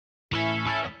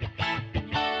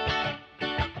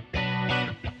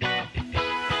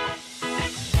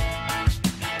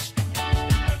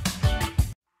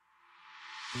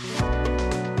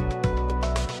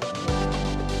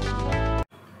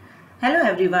Hello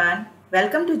everyone,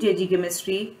 welcome to JG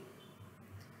Chemistry.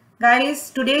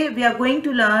 Guys, today we are going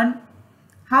to learn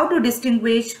how to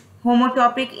distinguish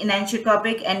homotopic,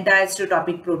 enantiotopic and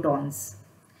diastereotopic protons.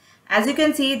 As you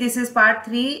can see, this is part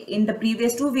 3. In the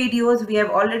previous 2 videos, we have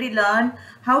already learned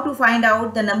how to find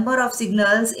out the number of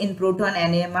signals in proton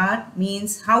NMR,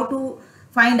 means how to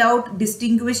find out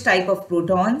distinguished type of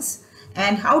protons,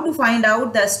 and how to find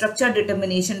out the structure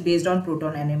determination based on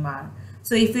proton NMR.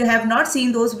 So if you have not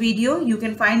seen those videos, you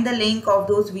can find the link of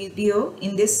those videos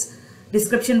in this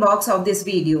description box of this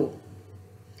video.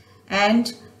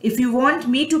 And if you want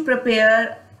me to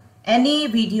prepare any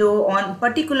video on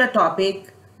particular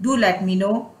topic, do let me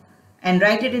know and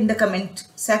write it in the comment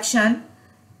section.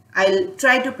 I'll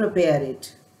try to prepare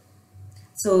it.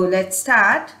 So let's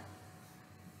start.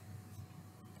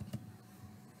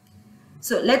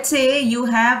 So let's say you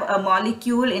have a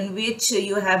molecule in which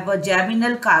you have a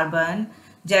geminal carbon,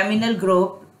 geminal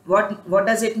group. What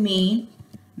does it mean?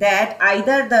 That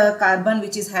either the carbon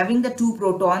which is having the 2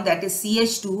 protons, that is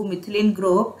CH2 methylene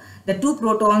group, the 2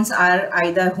 protons are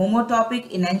either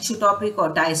homotopic, enantiotopic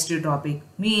or diastereotopic.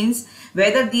 Means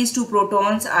whether these 2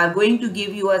 protons are going to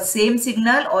give you a same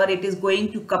signal or it is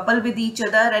going to couple with each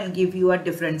other and give you a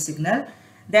different signal.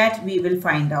 That we will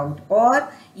find out. Or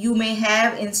you may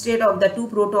have, instead of the 2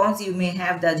 protons, you may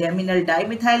have the geminal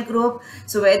dimethyl group.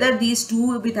 So whether these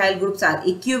 2 methyl groups are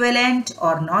equivalent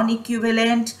or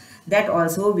non-equivalent, that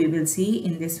also we will see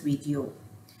in this video.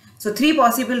 So 3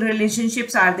 possible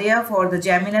relationships are there for the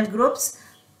geminal groups.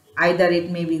 Either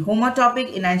it may be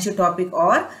homotopic, enantiotopic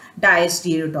or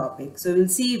diastereotopic. So we'll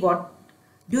see what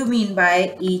do you mean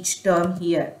by each term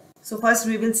here. So first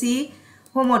we will see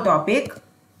homotopic.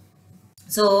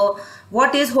 So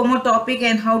what is homotopic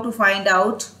and how to find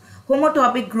out?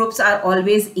 Homotopic groups are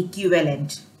always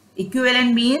equivalent.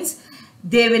 Equivalent means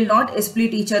they will not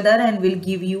split each other and will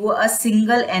give you a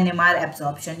single NMR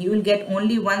absorption. You will get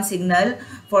only one signal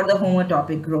for the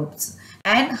homotopic groups.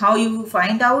 And how you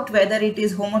find out whether it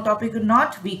is homotopic or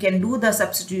not? We can do the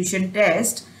substitution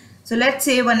test. So let's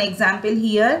say one example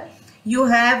here. You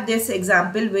have this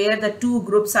example where the 2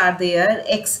 groups are there.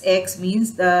 XX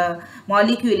means the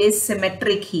molecule is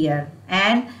symmetric here,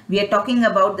 and we are talking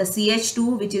about the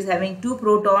CH2 which is having 2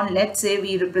 proton. Let's say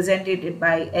we represent it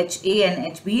by HA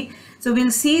and HB. So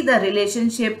we'll see the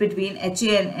relationship between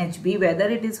HA and HB, whether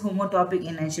it is homotopic,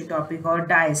 enantiotopic or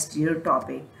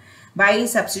diastereotopic by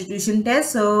substitution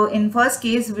test. So in first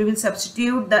case we will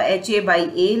substitute the HA by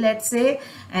A, let's say,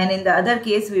 and in the other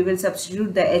case we will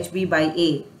substitute the HB by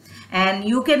A. And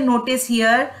you can notice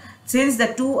here, since the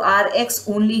 2 are X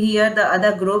only here, the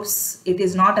other groups, it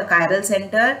is not a chiral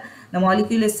center. The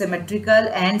molecule is symmetrical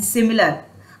and similar.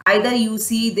 Either you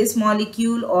see this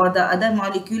molecule or the other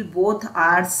molecule, both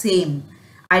are same,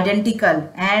 identical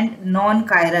and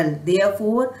non-chiral.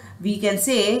 Therefore, we can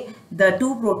say the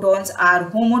 2 protons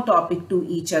are homotopic to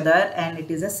each other and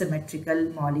it is a symmetrical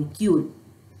molecule.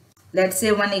 Let's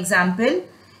say one example.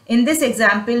 In this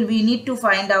example, we need to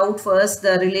find out first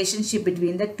the relationship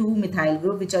between the 2 methyl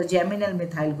group, which are geminal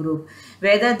methyl group.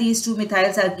 Whether these 2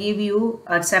 methyls are give you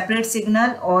a separate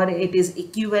signal or it is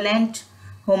equivalent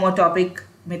homotopic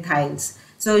methyls.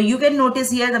 So you can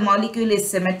notice here the molecule is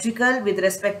symmetrical with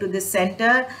respect to this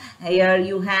center. Here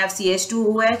you have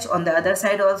CH2OH, on the other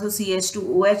side also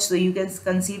CH2OH. So you can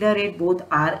consider it both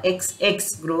are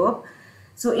XX group.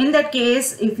 So in that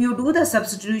case, if you do the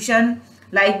substitution,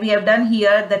 like we have done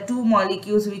here, the 2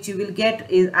 molecules which you will get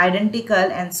is identical,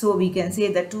 and so we can say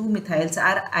the 2 methyls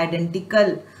are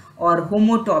identical or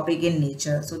homotopic in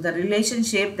nature. So the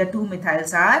relationship, the 2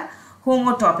 methyls are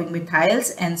homotopic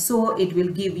methyls, and so it will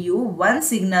give you one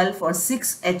signal for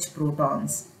 6 H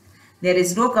protons. There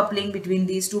is no coupling between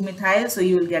these 2 methyls, so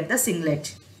you will get the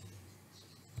singlet.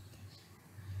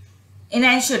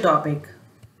 Enantiotopic.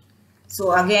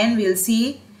 So again we will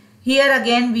see here,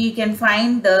 again we can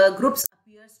find the groups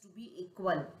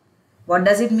equal. What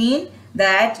does it mean?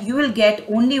 That you will get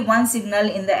only one signal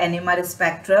in the NMR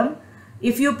spectrum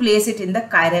if you place it in the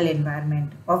chiral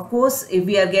environment. Of course, if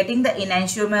we are getting the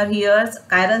enantiomer here,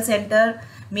 chiral center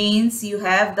means you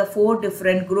have the 4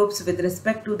 different groups with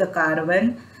respect to the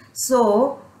carbon.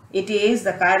 So it is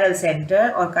the chiral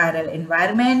center or chiral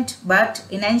environment, but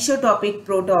enantiotopic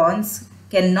protons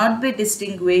cannot be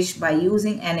distinguished by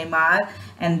using NMR,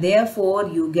 and therefore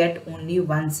you get only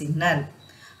one signal.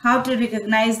 How to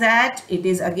recognize that? It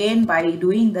is again by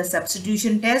doing the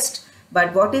substitution test.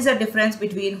 But what is the difference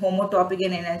between homotopic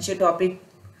and enantiotopic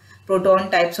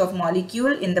proton types of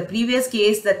molecule? In the previous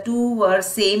case, the 2 were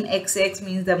same, XX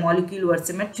means the molecule were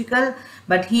symmetrical.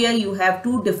 But here you have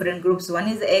 2 different groups. One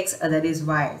is X, other is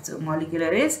Y. So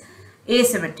molecular is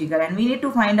asymmetrical, and we need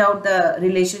to find out the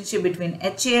relationship between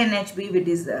HA and HB, which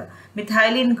is the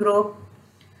methylene group.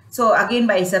 So again,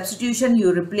 by substitution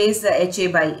you replace the HA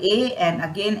by A and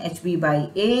again HB by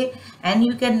A, and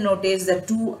you can notice the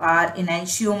two are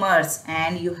enantiomers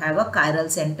and you have a chiral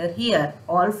center here.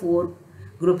 All four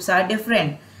groups are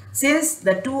different. Since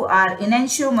the two are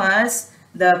enantiomers,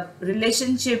 the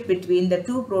relationship between the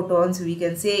two protons, we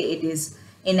can say it is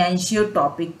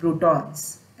enantiotopic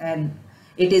protons, and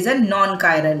it is a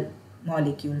non-chiral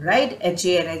molecule, right?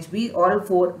 HA and HB, all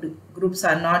four groups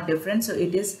are not different, so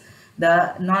it is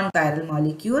the non-chiral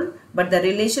molecule, but the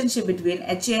relationship between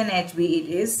HA and HB, it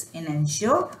is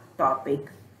enantiotopic.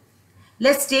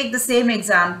 Let's take the same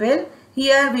example.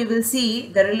 Here we will see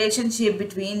the relationship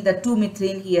between the two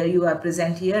methylene. Here you are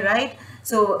present here, right?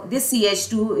 So this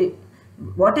CH2,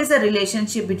 what is the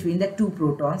relationship between the two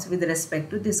protons with respect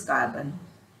to this carbon?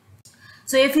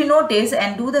 So if you notice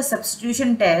and do the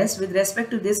substitution test with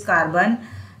respect to this carbon,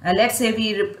 let's say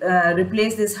we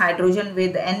replace this hydrogen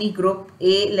with any group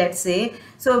A, let's say.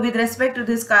 So with respect to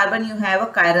this carbon, you have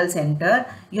a chiral center.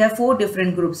 You have four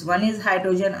different groups. One is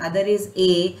hydrogen, other is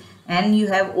A, and you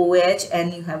have OH,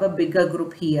 and you have a bigger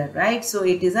group here, right? So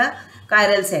it is a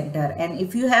chiral center, and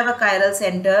if you have a chiral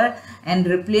center and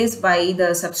replace by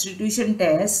the substitution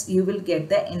test, you will get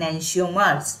the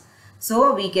enantiomers.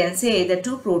 So we can say the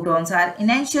two protons are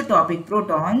enantiotopic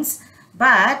protons,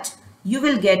 but you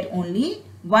will get only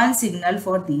one signal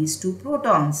for these two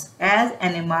protons, as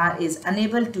NMR is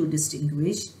unable to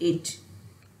distinguish it.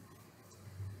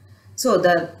 So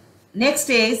the next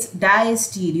is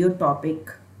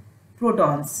diastereotopic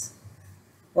protons.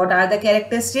 What are the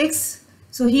characteristics?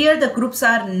 So here the groups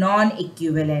are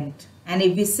non-equivalent, and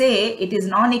if we say it is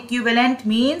non-equivalent,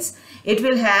 means it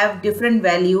will have different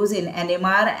values in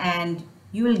NMR and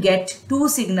you will get two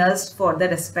signals for the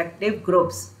respective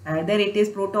groups, either it is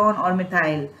proton or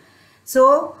methyl.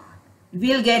 So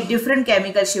we'll get different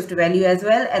chemical shift value as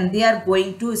well, and they are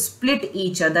going to split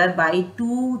each other by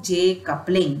 2J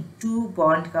coupling, 2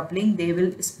 bond coupling, they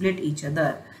will split each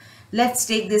other. Let's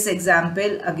take this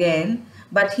example again,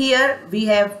 but here we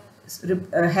have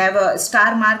a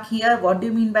star mark here. What do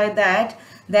you mean by that?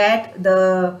 That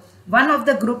the one of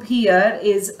the group here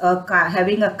is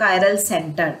having a chiral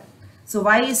center. So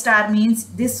Y star means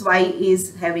this Y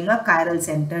is having a chiral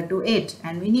center to it,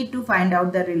 and we need to find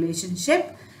out the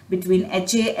relationship between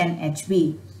HA and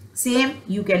HB. Same,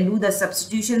 you can do the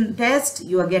substitution test.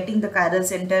 You are getting the chiral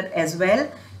center as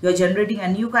well. You are generating a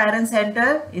new chiral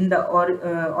center in the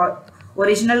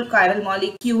original chiral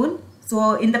molecule.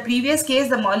 So in the previous case,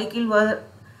 the molecule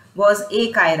was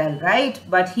achiral, right?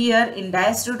 But here in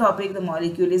diastereotopic, the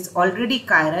molecule is already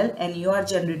chiral and you are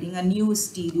generating a new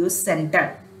stereo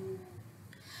center.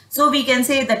 So we can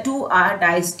say the two are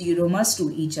diastereomers to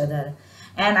each other.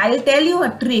 And I will tell you a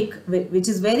trick which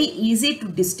is very easy to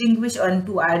distinguish and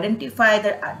to identify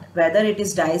whether it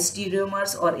is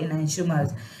diastereomers or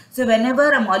enantiomers. So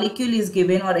whenever a molecule is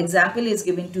given or example is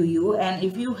given to you, and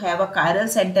if you have a chiral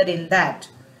center in that,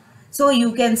 so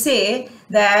you can say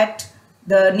that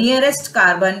the nearest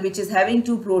carbon which is having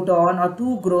two proton or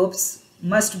two groups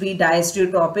must be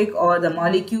diastereotopic, or the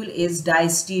molecule is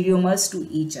diastereomers to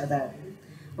each other.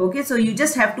 Okay, so you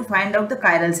just have to find out the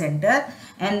chiral center,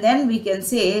 and then we can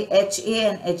say HA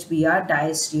and HB are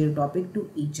diastereotopic to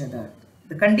each other.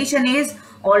 The condition is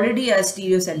already a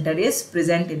stereo center is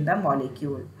present in the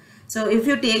molecule. So if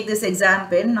you take this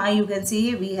example, now you can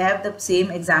see we have the same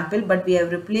example, but we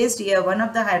have replaced here one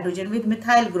of the hydrogen with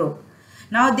methyl group.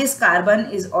 Now this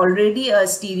carbon is already a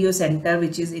stereo center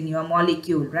which is in your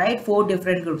molecule, right? Four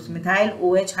different groups, methyl,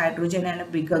 OH, hydrogen, and a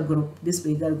bigger group, this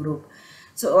bigger group.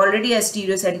 So already a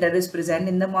stereo center is present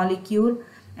in the molecule,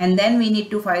 and then we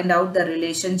need to find out the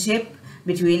relationship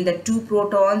between the two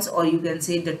protons, or you can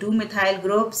say the two methyl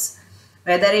groups,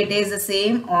 whether it is the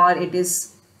same or it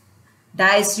is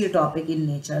diastereotopic in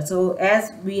nature. So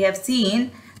as we have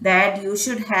seen that you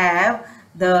should have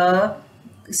the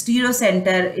stereo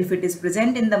center. If it is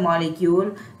present in the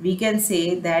molecule, we can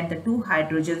say that the two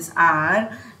hydrogens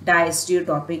are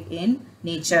diastereotopic in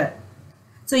nature.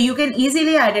 So you can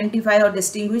easily identify or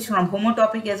distinguish from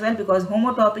homotopic as well, because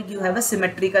homotopic you have a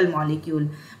symmetrical molecule,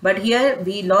 but here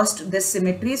we lost this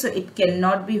symmetry, so it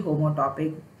cannot be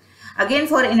homotopic. Again,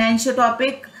 for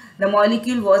enantiotopic, the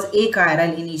molecule was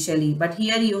achiral initially, but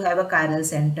here you have a chiral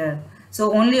center.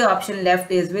 So only option left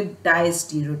is with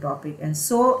diastereotopic, and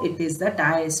so it is the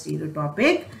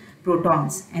diastereotopic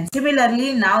protons. And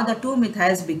similarly, now the two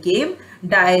methyls became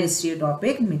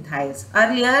diastereotopic methyls.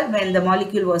 Earlier, when the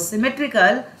molecule was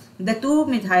symmetrical, the two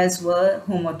methyls were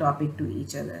homotopic to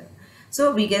each other.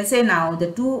 So we can say now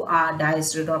the two are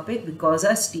diastereotopic because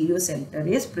a stereo center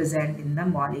is present in the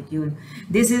molecule.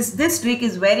 This trick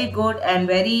is very good and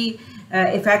very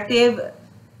effective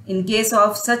in case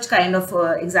of such kind of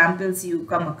examples you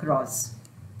come across.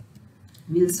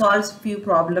 We'll solve few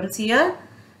problems here.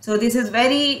 So this is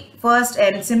very first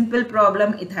and simple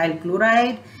problem, ethyl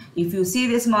chloride. If you see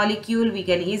this molecule, we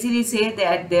can easily say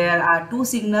that there are two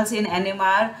signals in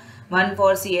NMR, one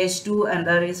for CH2 and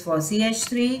other is for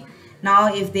CH3.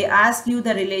 Now if they ask you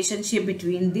the relationship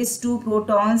between these two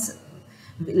protons,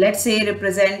 let's say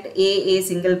represent AA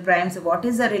single prime. So what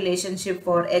is the relationship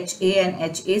for HA and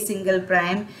HA single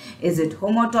prime? Is it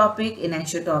homotopic,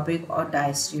 enantiotopic or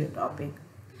diastereotopic?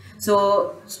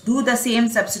 So do the same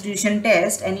substitution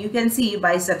test and you can see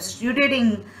by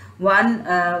substituting one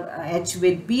H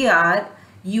with Br,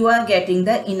 you are getting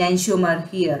the enantiomer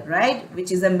here, right,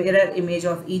 which is a mirror image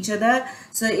of each other.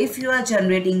 So if you are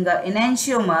generating the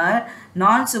enantiomer,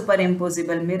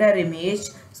 non-superimposable mirror image,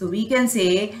 so we can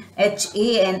say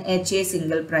HA and HA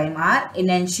single prime are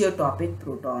enantiotopic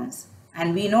protons.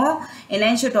 And we know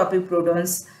enantiotopic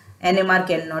protons NMR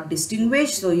cannot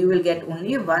distinguish, so you will get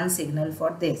only one signal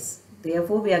for this.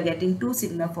 Therefore, we are getting two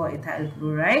signal for ethyl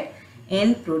chloride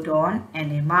in proton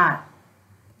NMR.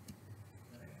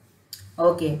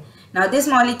 Okay, now this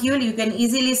molecule you can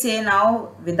easily say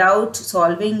now without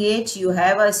solving it, you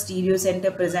have a stereo center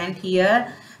present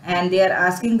here and they are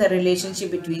asking the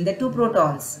relationship between the two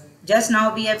protons. Just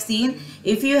now we have seen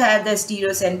if you have the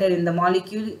stereo center in the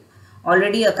molecule,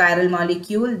 already a chiral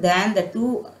molecule, then the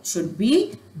two should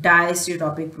be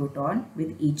diastereotopic proton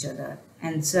with each other.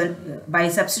 And so by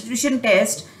substitution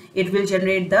test, it will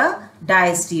generate the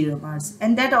diastereomers.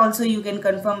 And that also you can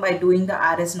confirm by doing the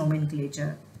RS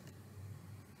nomenclature.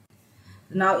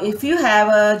 Now, if you have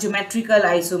a geometrical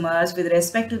isomers with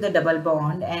respect to the double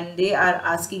bond and they are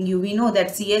asking you, we know that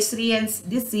CH3 and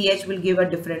this CH will give a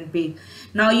different peak.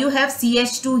 Now, you have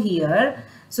CH2 here.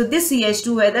 So, this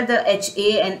CH2, whether the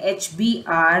HA and HB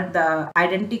are the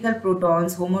identical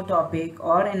protons, homotopic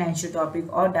or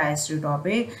enantiotopic or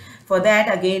diastereotopic. For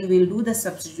that, again, we'll do the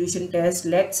substitution test.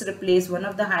 Let's replace one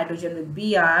of the hydrogen with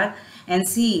Br and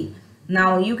see.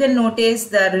 Now you can notice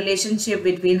the relationship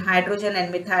between hydrogen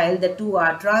and methyl. The two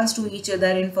are trans to each other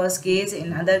in first case,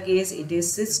 in other case it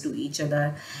is cis to each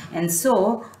other. And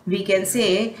so we can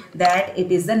say that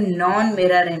it is the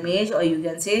non-mirror image, or you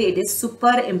can say it is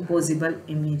superimposable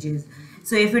images.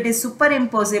 So if it is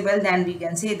superimposable, then we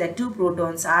can say that two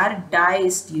protons are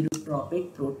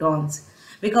diastereotopic protons.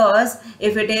 Because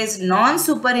if it is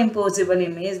non-superimposable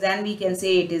image, then we can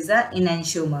say it is the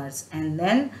enantiomers, and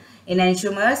then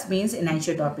enantiomers means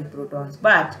enantiotopic protons.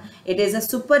 But it is a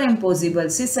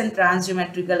superimposable cis and trans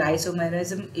geometrical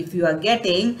isomerism. If you are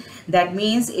getting, that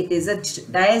means it is a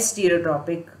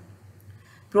diastereotopic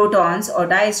protons or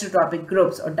diastereotopic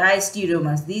groups or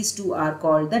diastereomers. These two are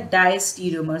called the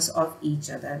diastereomers of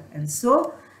each other. And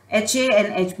so HA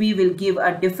and HB will give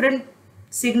a different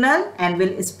signal and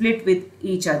will split with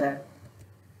each other.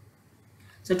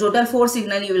 So total 4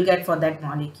 signal you will get for that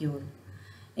molecule.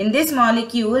 In this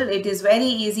molecule, it is very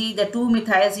easy. The two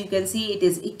methyls, you can see it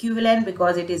is equivalent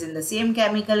because it is in the same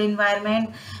chemical environment.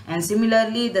 And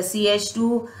similarly, the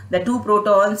CH2, the two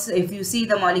protons, if you see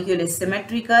the molecule is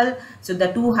symmetrical. So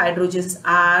the two hydrogens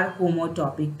are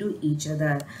homotopic to each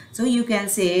other. So you can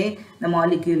say the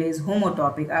molecule is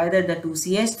homotopic, either the two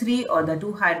CH3 or the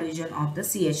two hydrogen of the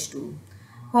CH2.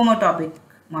 Homotopic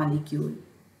molecule.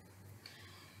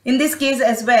 In this case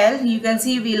as well, you can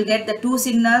see we will get the two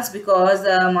signals because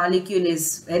the molecule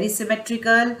is very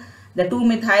symmetrical. The two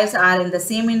methyls are in the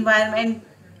same environment.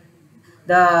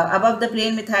 The above the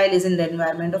plane methyl is in the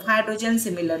environment of hydrogen.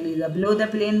 Similarly, the below the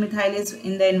plane methyl is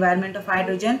in the environment of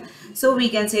hydrogen. So we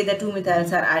can say the two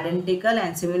methyls are identical,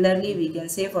 and similarly we can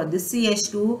say for this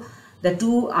CH2, the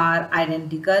two are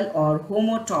identical or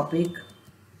homotopic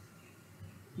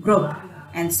group.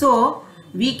 And so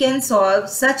we can solve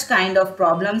such kind of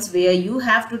problems where you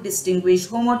have to distinguish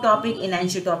homotopic,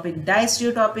 enantiotopic,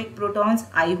 diastereotopic protons.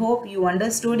 I hope you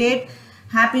understood it.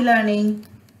 Happy learning.